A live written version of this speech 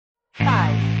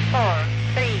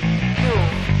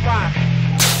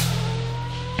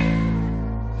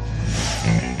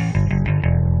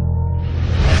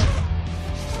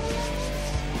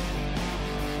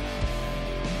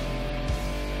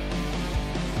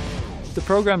The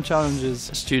programme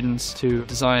challenges students to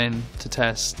design, to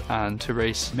test and to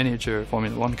race miniature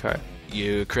Formula 1 car.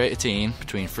 You create a team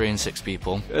between 3 and 6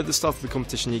 people. At the start of the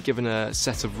competition you're given a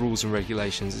set of rules and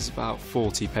regulations. It's about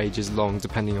 40 pages long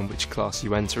depending on which class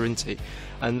you enter into,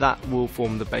 and that will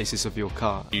form the basis of your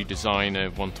car. You design a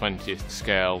 1/20th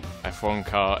scale F1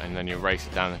 car and then you race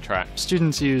it down the track.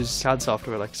 Students use CAD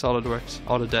software like SolidWorks,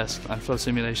 Autodesk and flow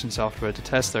simulation software to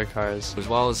test their cars. As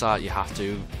well as that, you have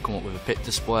to come up with a pit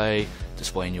display,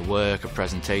 displaying your work, a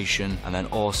presentation, and then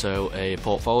also a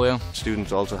portfolio.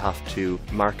 Students also have to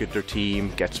market their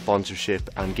team, get sponsorship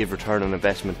and give return on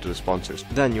investment to the sponsors.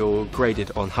 Then you're graded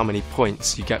on how many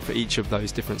points you get for each of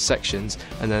those different sections,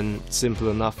 and then simple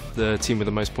enough, the team with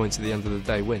the most points at the end of the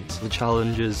day wins. The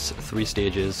challenge is 3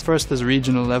 stages. First there's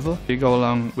regional level. You go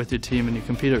along with your team and you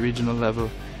compete at regional level.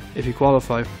 If you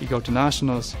qualify, you go to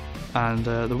nationals, and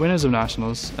the winners of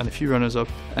nationals and a few runners up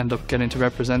end up getting to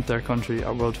represent their country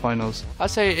at world finals.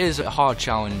 I'd say it is a hard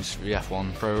challenge for the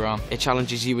F1 programme. It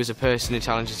challenges you as a person, it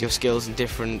challenges your skills in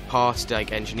different parts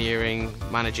like engineering,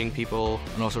 managing people.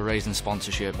 And also raising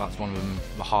sponsorship, that's one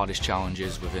of the hardest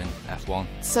challenges within F1.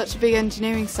 Such a big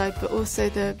engineering side, but also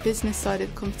the business side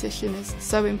of the competition is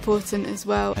so important as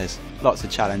well. There's lots of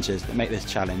challenges that make this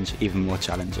challenge even more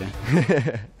challenging.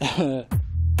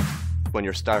 When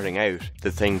you're starting out,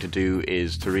 the thing to do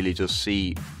is to really just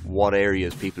see what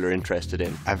areas people are interested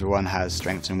in. Everyone has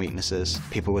strengths and weaknesses.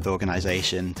 People with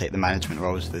organisation take the management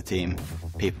roles of the team.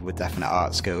 People with definite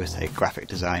art skills take graphic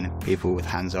design. People with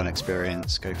hands-on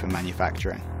experience go for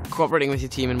manufacturing. Cooperating with your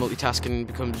team and multitasking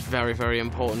becomes very, very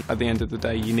important. At the end of the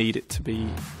day, you need it to be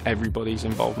everybody's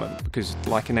involvement, because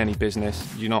like in any business,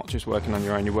 you're not just working on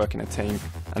your own, you're working a team.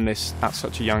 And this, at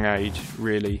such a young age,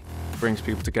 really brings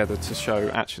people together to show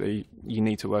actually you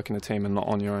need to work in a team and not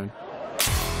on your own.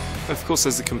 Of course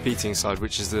there's the competing side,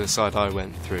 which is the side I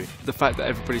went through. The fact that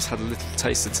everybody's had a little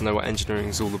taster to know what engineering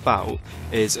is all about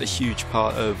is a huge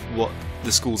part of what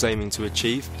the school's aiming to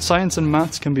achieve. Science and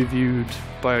maths can be viewed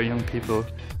by our young people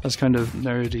as kind of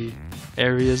nerdy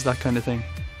areas, that kind of thing.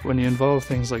 When you involve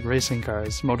things like racing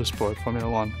cars, motorsport, Formula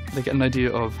 1, they get an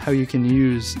idea of how you can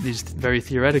use these very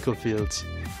theoretical fields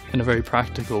in a very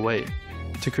practical way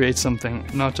to create something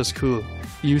not just cool,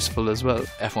 useful as well.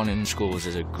 F1 in schools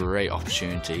is a great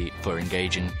opportunity for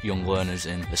engaging young learners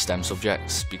in the STEM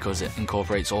subjects, because it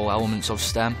incorporates all elements of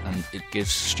STEM and it gives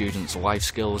students life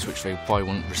skills which they probably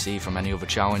wouldn't receive from any other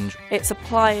challenge. It's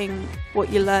applying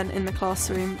what you learn in the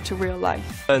classroom to real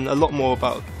life. And a lot more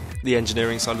about the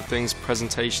engineering side of things,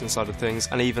 presentation side of things,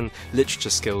 and even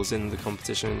literature skills in the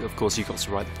competition. Of course, you've got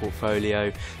to write the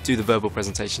portfolio, do the verbal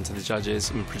presentation to the judges,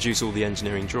 and produce all the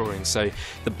engineering drawings. So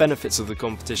the benefits of the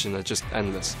competition are just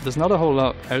endless. There's not a whole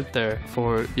lot out there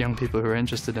for young people who are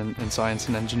interested in science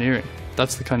and engineering.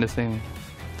 That's the kind of thing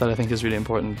that I think is really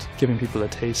important, giving people a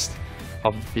taste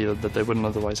of the field that they wouldn't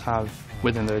otherwise have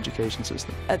within their education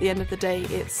system. At the end of the day,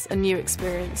 it's a new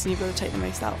experience and you've got to take the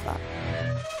most out of that.